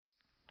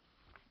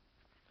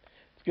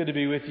It's good to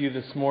be with you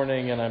this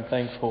morning, and I'm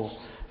thankful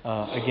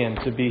again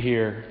to be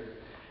here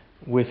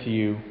with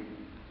you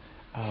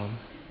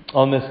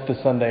on the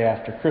Sunday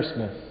after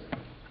Christmas.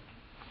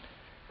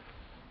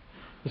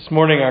 This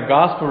morning our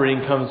gospel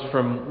reading comes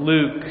from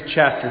Luke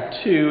chapter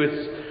 2.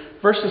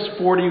 It's verses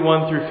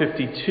 41 through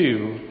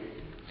 52.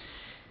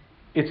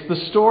 It's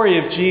the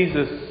story of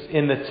Jesus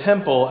in the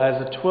temple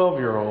as a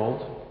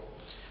 12-year-old.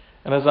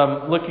 And as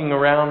I'm looking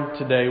around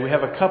today, we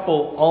have a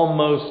couple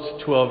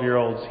almost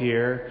 12-year-olds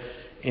here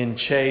in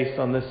Chase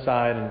on this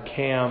side and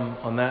Cam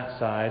on that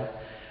side.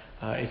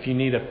 If you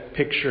need a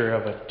picture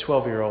of a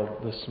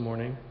 12-year-old this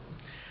morning.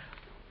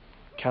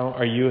 Callum,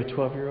 are you a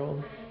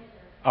 12-year-old?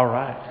 All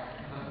right.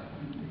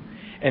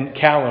 And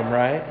Callum,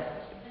 right?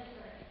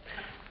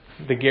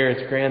 The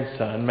Garrett's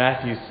grandson,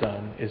 Matthew's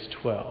son, is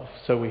 12.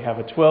 So we have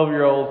a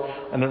 12-year-old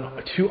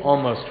and two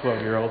almost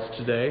 12-year-olds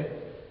today.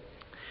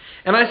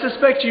 And I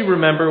suspect you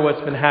remember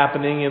what's been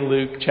happening in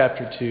Luke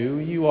chapter 2.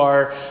 You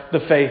are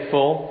the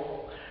faithful.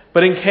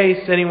 But in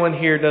case anyone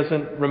here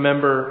doesn't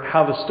remember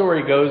how the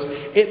story goes,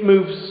 it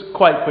moves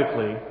quite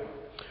quickly.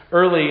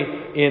 Early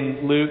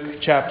in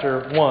Luke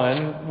chapter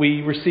 1,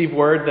 we receive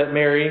word that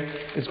Mary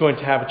is going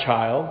to have a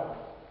child.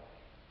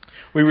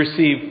 We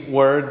receive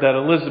word that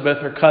Elizabeth,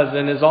 her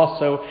cousin, is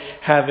also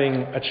having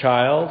a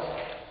child.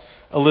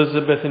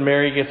 Elizabeth and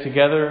Mary get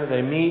together.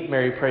 They meet.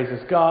 Mary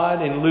praises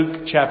God. In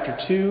Luke chapter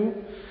 2,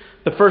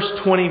 the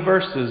first 20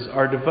 verses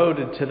are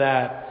devoted to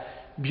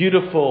that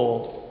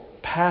beautiful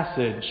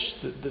passage,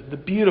 the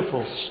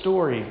beautiful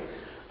story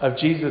of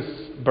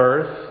Jesus'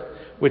 birth,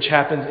 which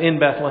happens in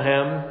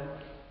Bethlehem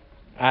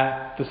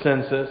at the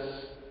census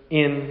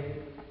in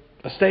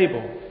a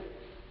stable.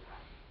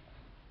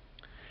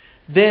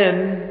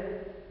 Then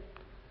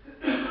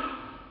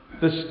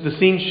the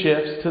scene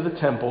shifts to the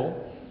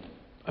temple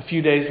a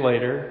few days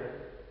later,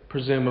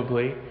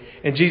 presumably,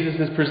 and Jesus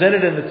is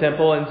presented in the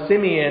temple, and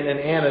Simeon and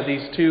Anna,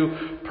 these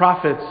two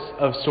prophets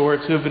of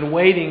sorts who have been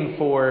waiting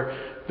for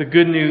the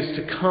good news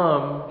to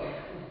come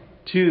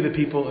to the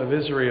people of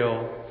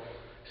Israel,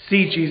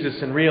 see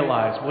Jesus and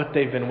realize what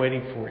they've been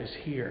waiting for is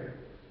here.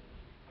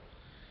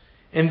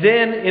 And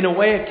then, in a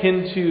way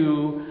akin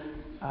to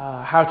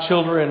how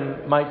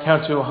children might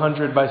count to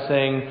 100 by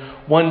saying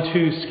 1,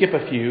 2, skip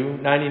a few,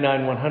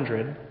 99,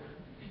 100.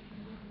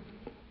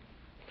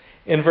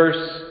 In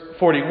verse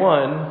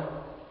 41,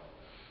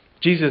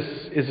 Jesus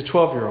is a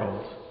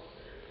 12-year-old.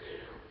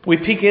 We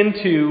peek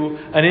into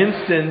an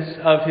instance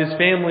of his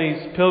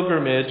family's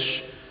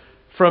pilgrimage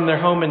from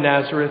their home in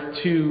Nazareth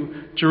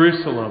to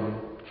Jerusalem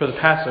for the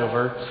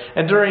Passover.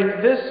 And during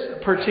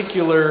this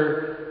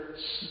particular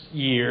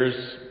year's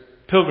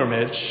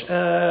pilgrimage,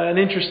 an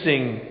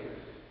interesting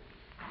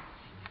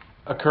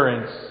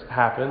occurrence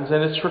happens,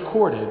 and it's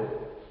recorded.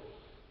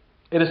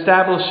 It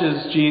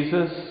establishes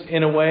Jesus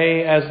in a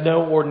way as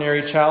no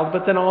ordinary child,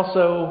 but then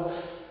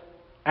also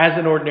as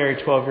an ordinary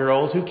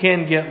 12-year-old who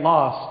can get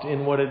lost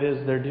in what it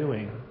is they're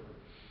doing.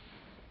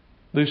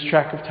 Lose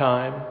track of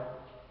time.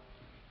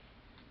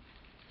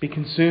 Be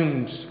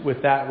consumed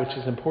with that which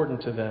is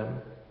important to them.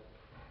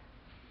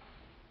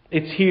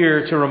 It's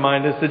here to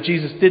remind us that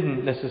Jesus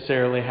didn't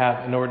necessarily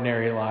have an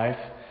ordinary life.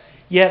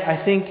 Yet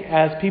I think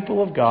as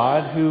people of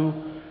God who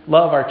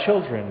love our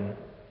children,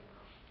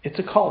 it's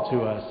a call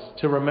to us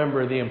to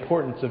remember the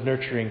importance of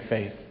nurturing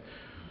faith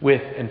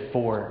with and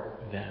for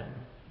them.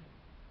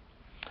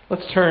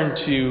 Let's turn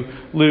to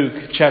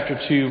Luke chapter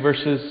 2,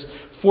 verses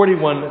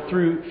 41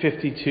 through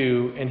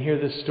 52, and hear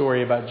this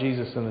story about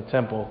Jesus in the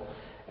temple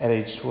at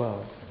age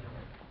 12.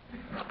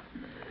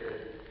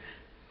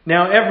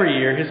 Now every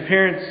year his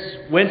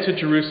parents went to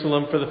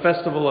Jerusalem for the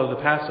festival of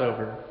the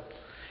Passover.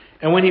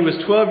 And when he was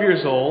 12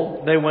 years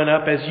old, they went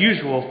up as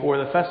usual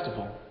for the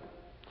festival.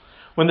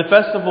 When the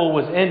festival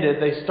was ended,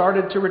 they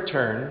started to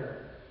return.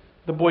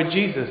 The boy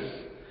Jesus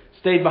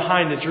stayed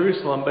behind in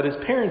Jerusalem, but his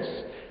parents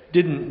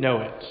didn't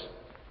know it.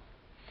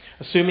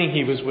 Assuming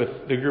he was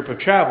with the group of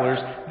travelers,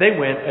 they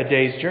went a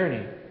day's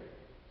journey.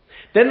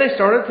 Then they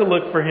started to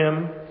look for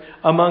him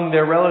among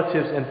their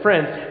relatives and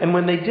friends, and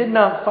when they did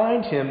not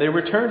find him, they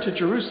returned to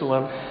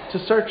Jerusalem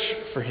to search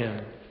for him.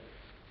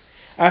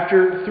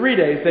 After 3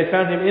 days, they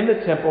found him in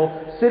the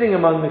temple, sitting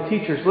among the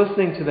teachers,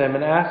 listening to them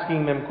and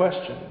asking them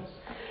questions.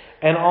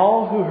 And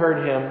all who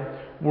heard him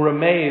were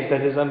amazed at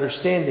his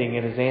understanding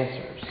and his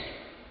answers.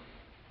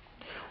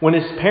 When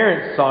his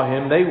parents saw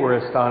him, they were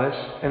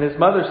astonished, and his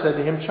mother said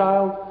to him,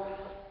 "Child,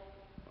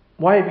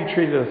 why have you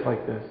treated us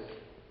like this?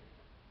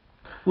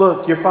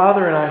 Look, your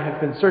father and I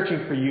have been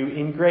searching for you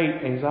in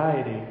great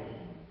anxiety."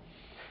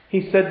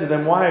 He said to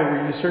them, "Why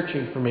were you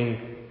searching for me?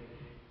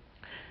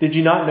 Did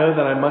you not know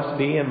that I must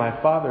be in my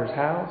Father's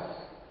house?"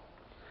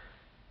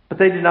 But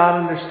they did not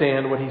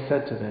understand what he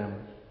said to them.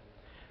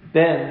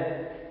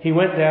 Then he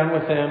went down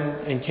with them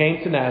and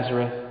came to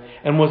Nazareth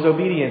and was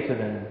obedient to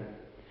them.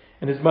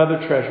 And his mother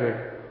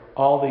treasured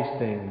all these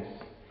things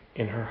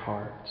in her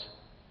heart.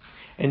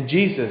 And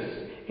Jesus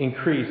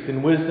increased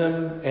in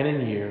wisdom and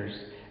in years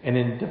and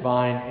in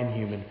divine and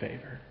human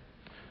favor.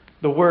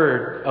 The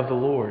word of the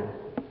Lord.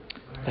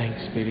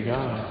 Thanks be to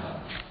God.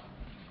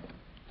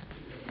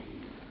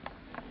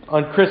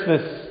 on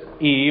Christmas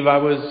Eve, I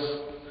was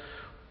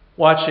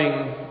watching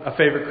a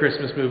favorite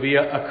Christmas movie,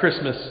 A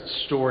Christmas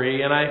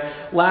Story, and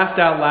I laughed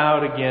out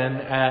loud again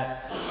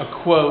at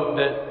a quote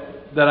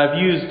that I've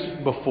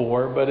used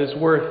before, but is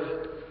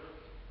worth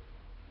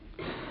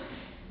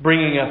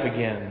bringing up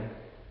again.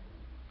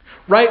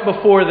 Right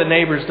before the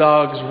neighbor's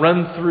dogs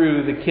run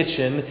through the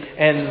kitchen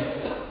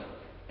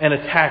and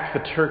attack the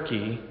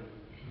turkey,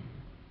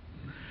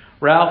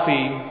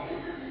 Ralphie,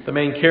 the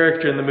main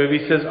character in the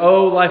movie, says,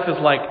 "Oh, life is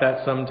like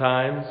that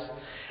sometimes.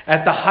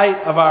 At the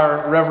height of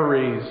our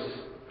reveries,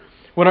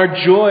 when our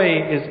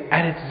joy is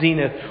at its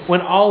zenith,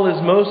 when all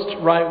is most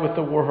right with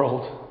the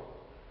world,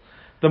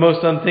 the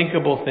most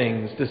unthinkable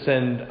things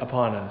descend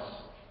upon us."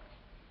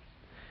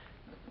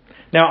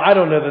 Now, I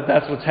don't know that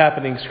that's what's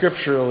happening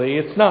scripturally.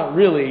 It's not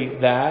really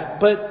that,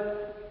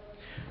 but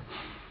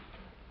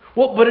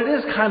it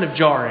is kind of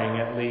jarring,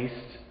 at least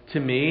to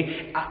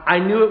me. I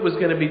knew it was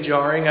going to be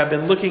jarring. I've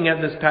been looking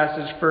at this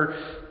passage for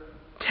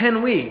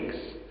 10 weeks,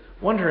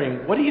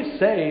 wondering, what do you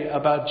say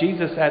about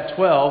Jesus at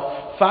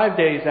 12, 5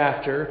 days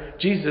after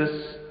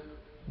Jesus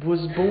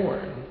was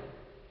born?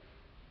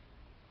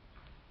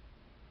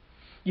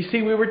 You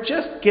see, we were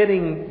just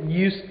getting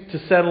used to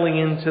settling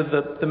into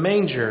the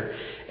manger.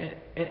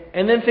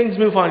 And then things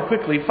move on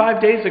quickly. 5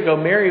 days ago,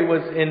 Mary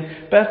was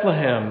in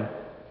Bethlehem.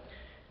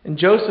 And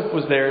Joseph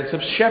was there. And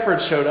some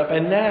shepherds showed up.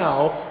 And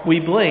now we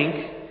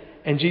blink,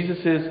 and Jesus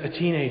is a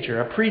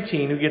teenager, a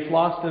preteen who gets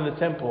lost in the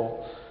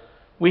temple.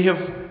 We have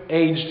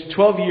aged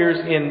 12 years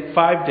in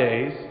 5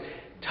 days.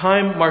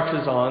 Time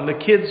marches on. The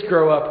kids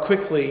grow up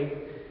quickly.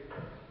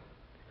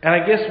 And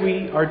I guess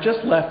we are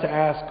just left to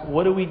ask,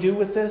 what do we do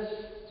with this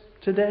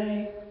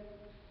today?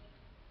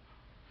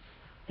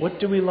 What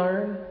do we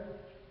learn?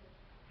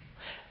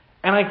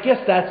 And I guess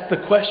that's the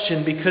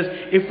question, because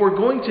if we're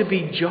going to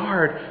be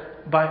jarred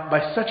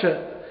by such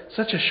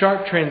a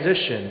sharp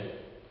transition,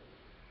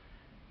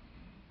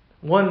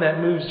 one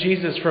that moves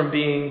Jesus from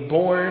being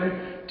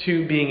born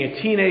to being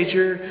a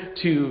teenager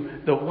to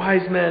the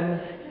wise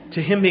men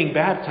to him being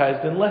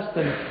baptized in less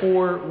than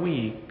 4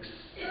 weeks,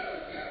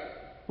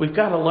 we've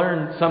got to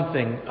learn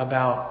something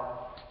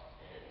about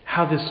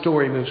how this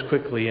story moves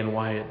quickly and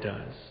why it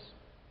does.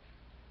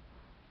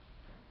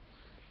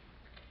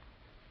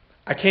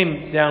 I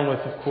came down with,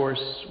 of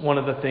course, one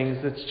of the things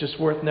that's just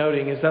worth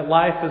noting is that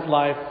life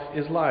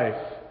is life.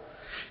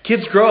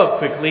 Kids grow up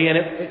quickly, and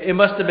it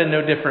must have been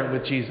no different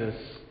with Jesus.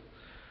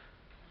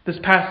 This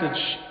passage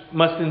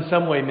must in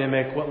some way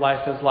mimic what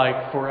life is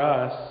like for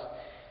us,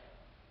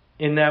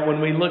 in that when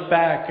we look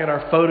back at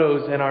our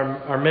photos and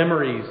our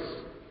memories,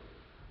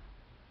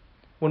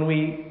 when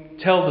we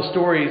tell the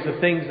stories of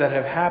things that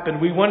have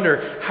happened, we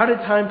wonder, how did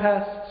time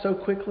pass so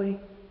quickly?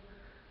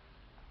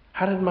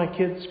 How did my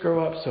kids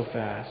grow up so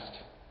fast?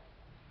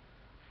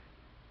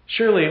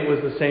 Surely it was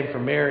the same for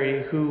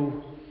Mary,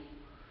 who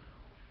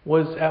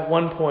was at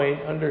one point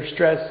under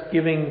stress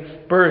giving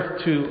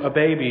birth to a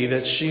baby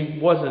that she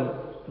wasn't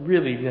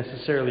really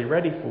necessarily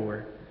ready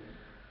for.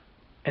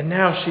 And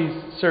now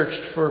she's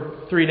searched for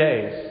 3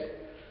 days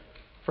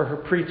for her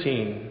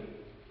preteen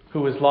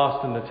who was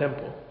lost in the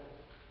temple.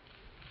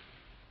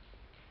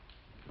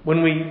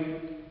 When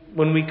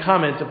we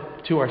comment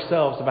to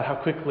ourselves about how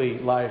quickly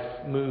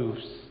life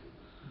moves,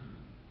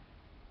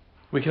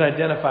 we can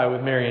identify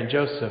with Mary and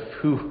Joseph,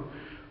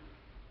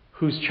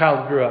 whose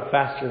child grew up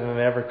faster than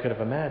they ever could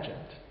have imagined,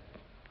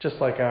 just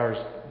like ours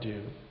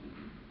do.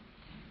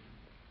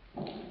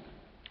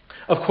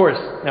 Of course,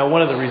 now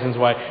one of the reasons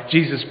why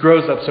Jesus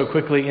grows up so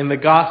quickly in the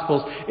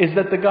Gospels is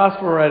that the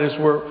Gospel writers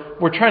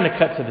were trying to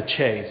cut to the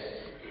chase.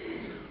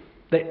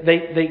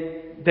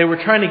 They were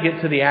trying to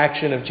get to the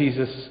action of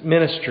Jesus'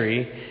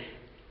 ministry.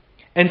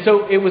 And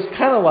so it was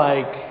kind of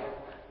like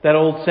that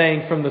old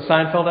saying from the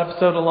Seinfeld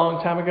episode a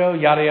long time ago,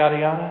 yada, yada,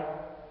 yada.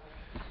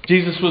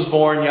 Jesus was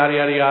born, yada,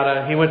 yada,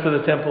 yada. He went to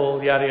the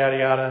temple, yada, yada,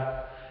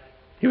 yada.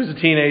 He was a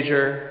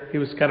teenager. He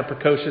was kind of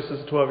precocious as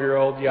a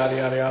 12-year-old, yada,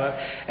 yada, yada.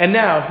 And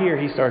now here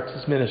he starts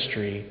his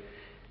ministry.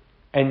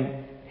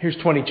 And here's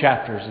 20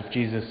 chapters of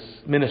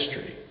Jesus'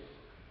 ministry.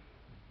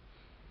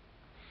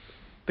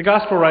 The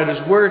Gospel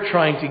writers were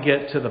trying to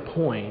get to the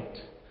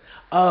point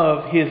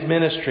of his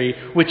ministry,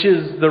 which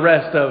is the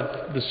rest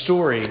of the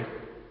story.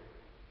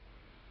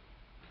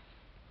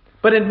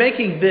 But in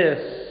making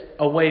this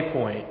a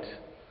waypoint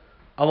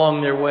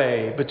along their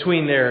way,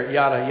 between their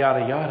yada,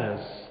 yada,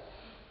 yadas,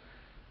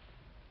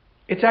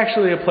 it's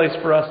actually a place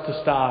for us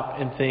to stop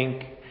and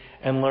think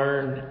and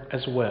learn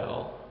as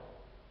well.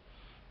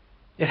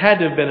 It had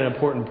to have been an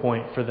important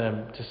point for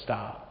them to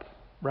stop,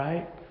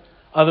 right?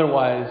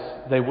 Otherwise,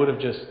 they would have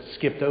just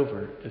skipped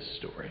over this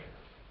story.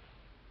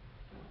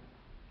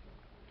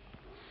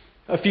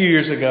 A few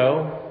years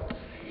ago,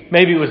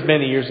 maybe it was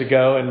many years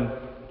ago, and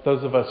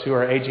those of us who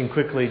are aging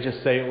quickly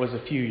just say it was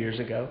a few years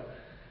ago,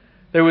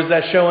 there was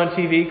that show on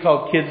TV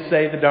called Kids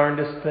Say the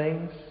Darndest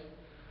Things.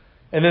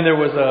 And then there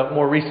was a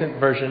more recent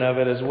version of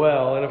it as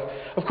well. And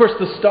of course,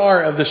 the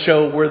star of the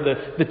show were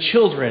the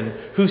children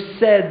who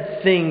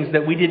said things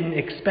that we didn't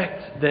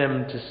expect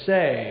them to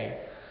say.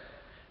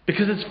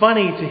 Because it's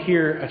funny to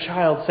hear a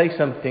child say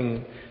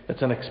something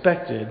that's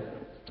unexpected.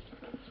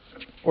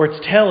 Or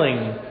it's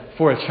telling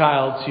for a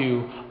child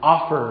to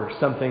offer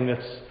something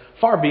that's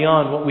far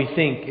beyond what we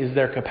think is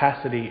their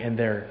capacity and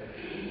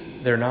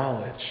their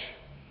knowledge.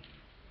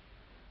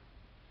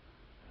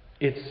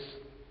 It's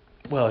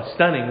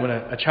stunning when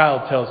a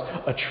child tells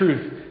a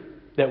truth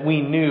that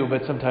we knew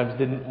but sometimes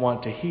didn't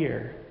want to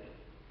hear.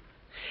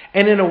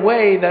 And in a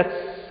way,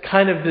 that's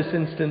kind of this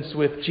instance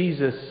with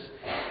Jesus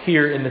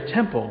here in the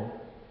temple.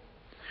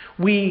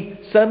 We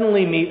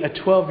suddenly meet a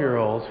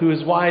 12-year-old who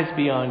is wise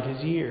beyond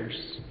his years.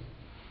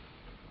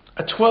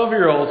 A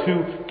 12-year-old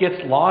who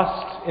gets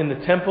lost in the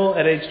temple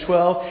at age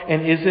 12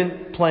 and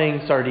isn't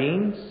playing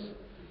sardines.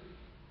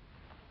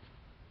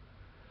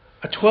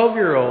 A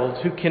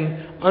 12-year-old who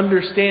can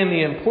understand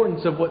the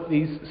importance of what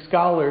these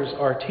scholars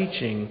are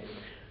teaching.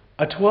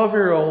 A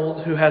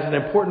 12-year-old who has an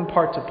important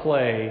part to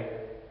play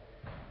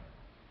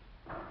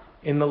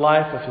in the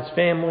life of his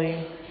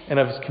family and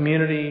of his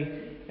community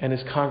and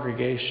his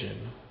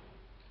congregation.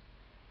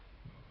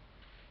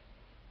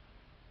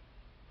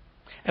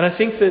 And I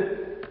think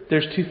that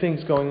there's two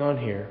things going on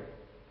here.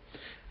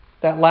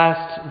 That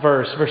last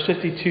verse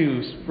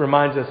 52,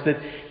 reminds us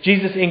that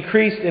Jesus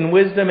increased in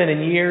wisdom and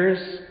in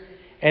years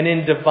and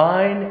in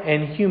divine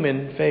and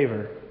human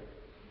favor.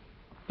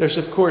 There's,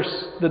 of course,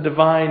 the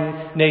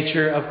divine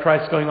nature of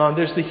Christ going on.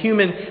 There's the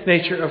human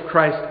nature of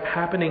Christ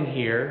happening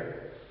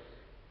here.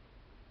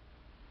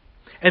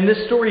 And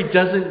this story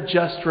doesn't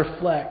just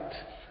reflect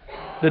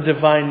the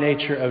divine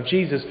nature of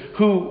Jesus,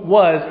 who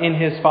was in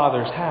his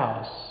Father's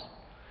house.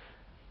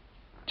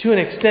 To an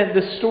extent,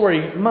 this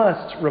story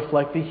must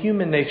reflect the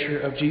human nature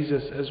of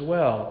Jesus as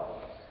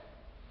well.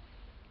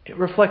 It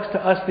reflects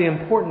to us the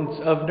importance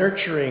of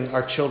nurturing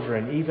our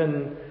children,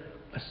 even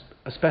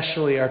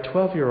especially our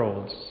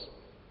 12-year-olds.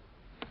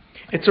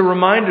 It's a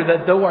reminder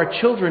that though our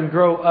children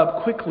grow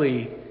up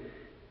quickly,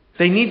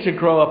 they need to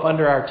grow up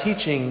under our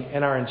teaching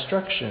and our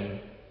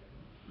instruction.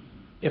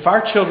 If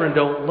our children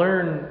don't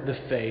learn the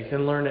faith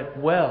and learn it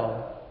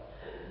well,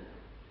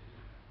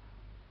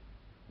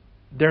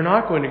 they're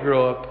not going to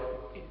grow up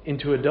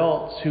into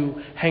adults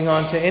who hang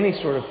on to any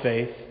sort of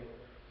faith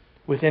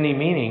with any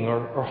meaning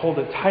or hold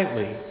it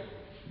tightly.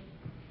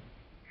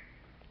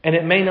 And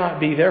it may not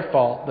be their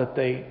fault that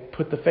they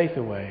put the faith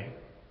away.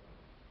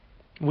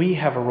 We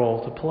have a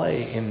role to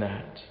play in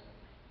that.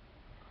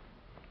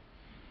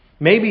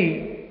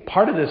 Maybe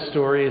part of this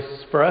story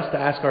is for us to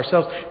ask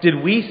ourselves,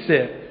 did we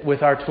sit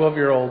with our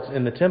 12-year-olds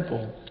in the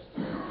temple?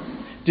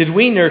 Did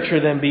we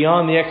nurture them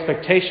beyond the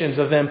expectations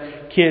of them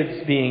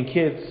kids being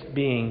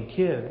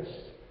kids?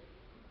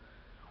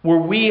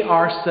 Were we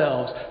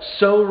ourselves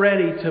so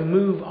ready to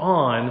move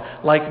on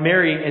like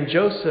Mary and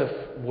Joseph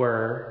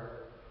were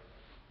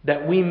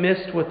that we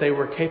missed what they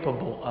were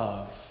capable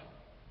of?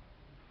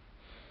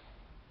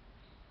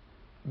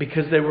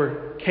 Because they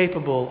were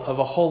capable of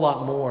a whole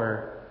lot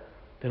more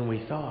than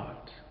we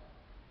thought.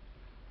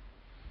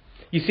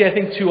 You see, I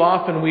think too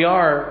often we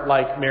are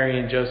like Mary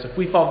and Joseph.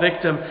 We fall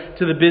victim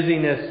to the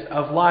busyness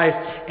of life,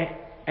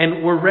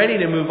 and we're ready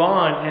to move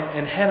on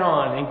and head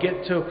on and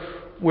get to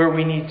where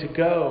we need to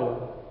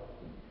go.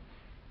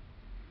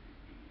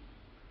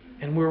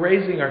 And we're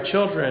raising our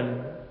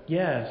children,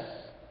 yes.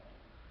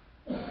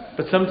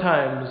 But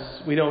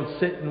sometimes we don't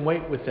sit and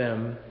wait with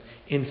them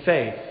in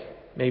faith,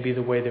 maybe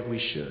the way that we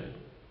should.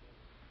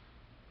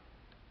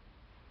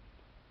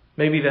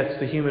 Maybe that's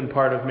the human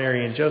part of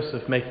Mary and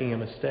Joseph making a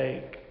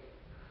mistake.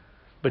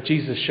 But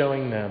Jesus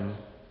showing them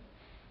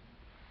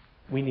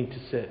we need to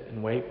sit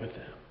and wait with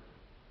them.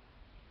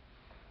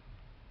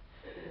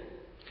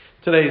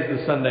 Today is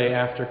the Sunday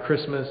after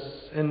Christmas,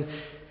 and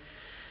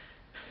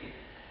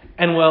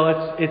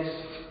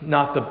it's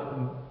not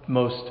the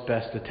most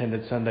best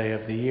attended Sunday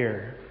of the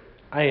year.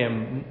 I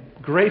am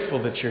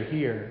grateful that you're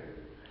here.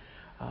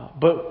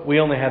 But we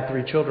only had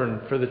 3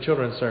 children for the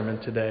children's sermon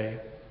today.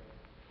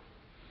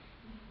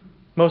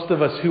 Most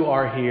of us who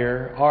are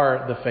here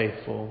are the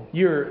faithful.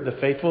 You're the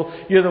faithful.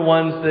 You're the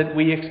ones that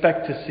we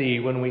expect to see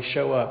when we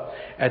show up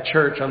at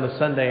church on the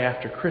Sunday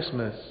after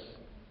Christmas.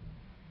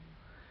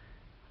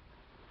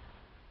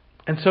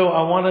 And so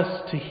I want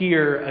us to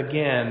hear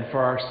again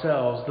for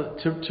ourselves,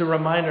 to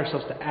remind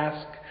ourselves, to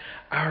ask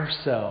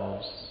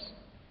ourselves,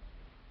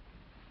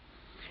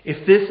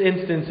 if this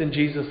instance in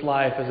Jesus'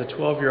 life as a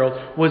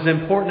 12-year-old was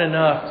important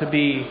enough to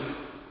be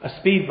a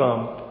speed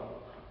bump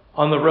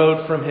on the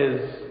road from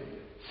his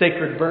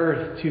sacred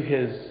birth to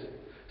his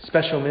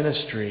special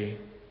ministry,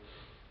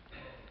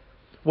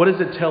 what does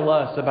it tell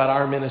us about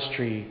our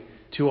ministry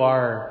to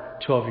our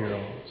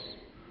 12-year-olds,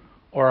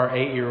 or our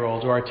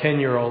 8-year-olds, or our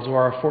 10-year-olds,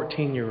 or our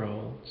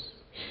 14-year-olds?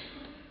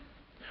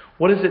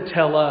 What does it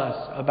tell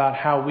us about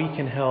how we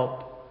can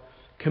help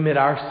commit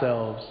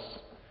ourselves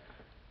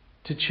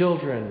to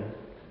children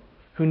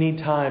who need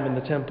time in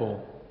the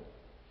temple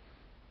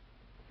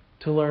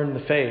to learn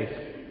the faith,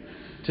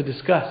 to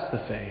discuss the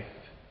faith?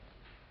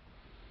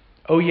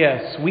 Oh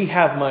yes, we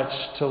have much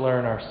to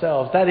learn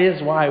ourselves. That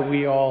is why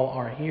we all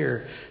are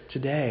here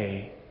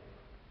today.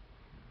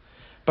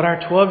 But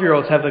our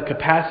 12-year-olds have the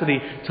capacity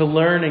to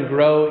learn and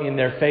grow in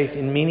their faith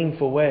in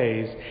meaningful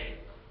ways.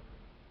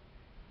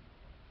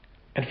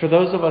 And for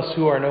those of us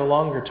who are no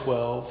longer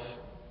 12,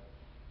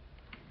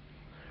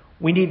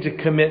 we need to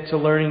commit to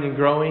learning and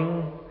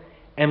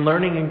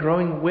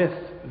growing with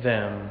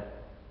them,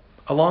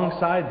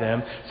 alongside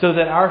them, so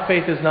that our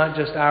faith is not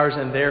just ours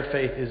and their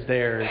faith is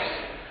theirs,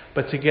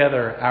 but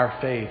together our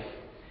faith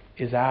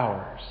is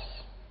ours,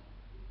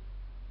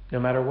 no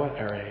matter what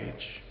our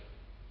age.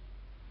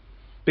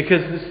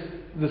 Because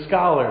the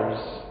scholars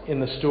in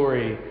the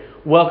story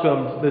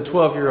welcomed the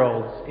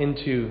 12-year-olds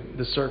into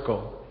the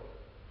circle.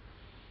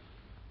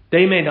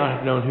 They may not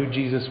have known who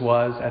Jesus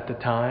was at the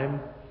time,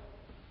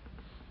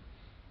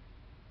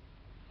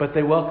 but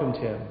they welcomed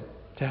him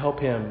to help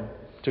him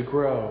to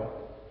grow.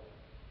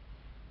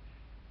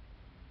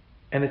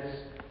 And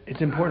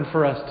it's important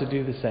for us to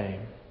do the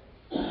same,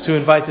 to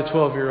invite the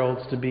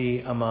 12-year-olds to be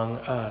among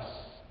us.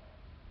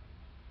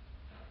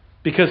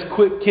 Because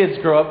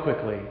kids grow up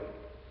quickly.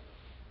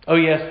 Oh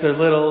yes, they're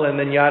little, and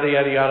then yada,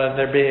 yada, yada,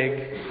 they're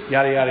big,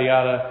 yada, yada,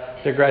 yada,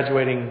 they're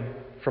graduating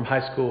from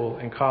high school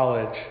and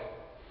college.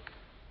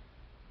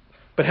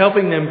 But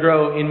helping them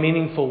grow in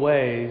meaningful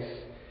ways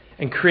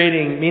and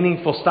creating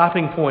meaningful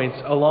stopping points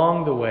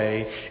along the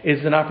way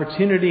is an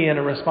opportunity and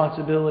a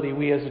responsibility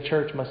we as a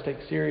church must take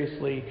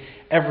seriously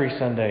every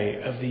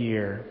Sunday of the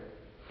year.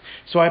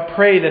 So I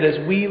pray that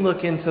as we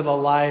look into the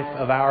life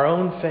of our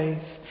own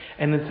faith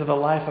and into the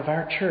life of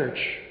our church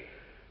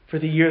for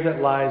the year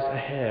that lies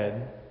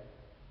ahead,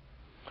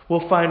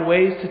 we'll find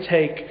ways to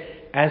take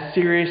as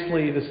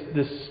seriously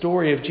this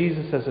story of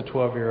Jesus as a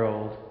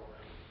 12-year-old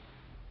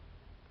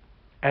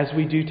as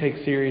we do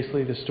take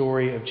seriously the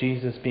story of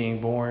Jesus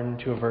being born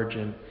to a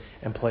virgin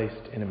and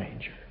placed in a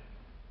manger.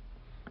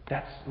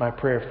 That's my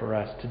prayer for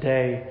us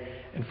today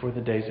and for the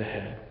days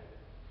ahead.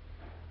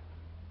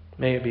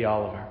 May it be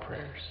all of our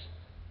prayers.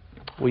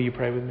 Will you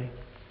pray with me?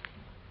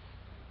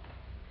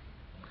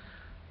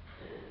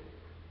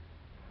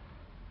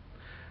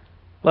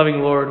 Loving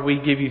Lord, we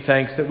give you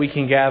thanks that we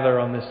can gather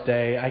on this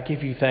day. I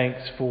give you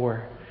thanks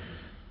for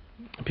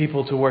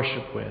people to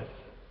worship with.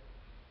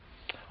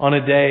 On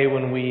a day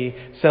when we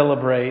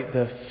celebrate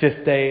the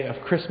 5th day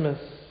of Christmas,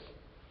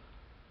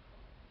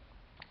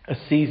 a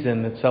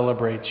season that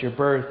celebrates your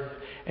birth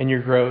and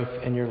your growth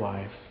and your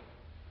life.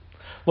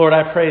 Lord,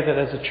 I pray that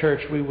as a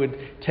church we would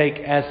take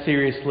as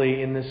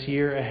seriously in this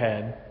year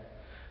ahead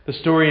the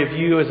story of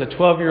you as a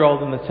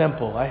 12-year-old in the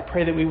temple. I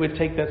pray that we would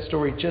take that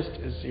story just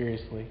as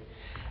seriously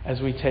as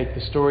we take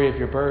the story of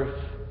your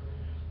birth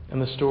and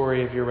the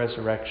story of your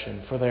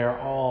resurrection, for they are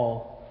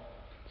all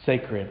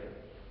sacred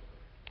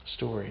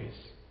stories.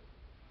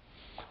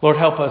 Lord,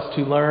 help us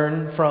to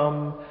learn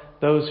from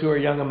those who are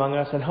young among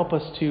us and help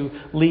us to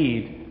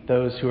lead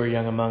those who are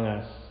young among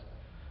us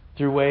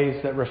through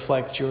ways that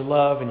reflect your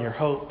love and your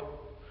hope,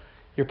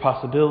 your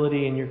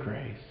possibility and your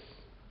grace.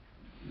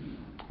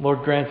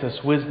 Lord, grant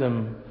us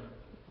wisdom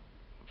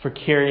for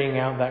carrying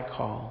out that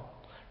call.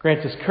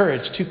 Grant us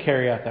courage to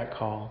carry out that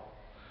call.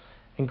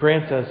 And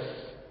grant us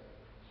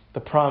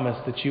the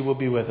promise that you will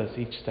be with us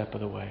each step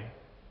of the way.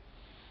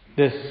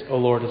 This, O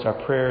Lord, is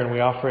our prayer, and we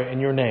offer it in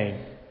your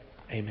name.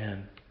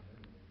 Amen.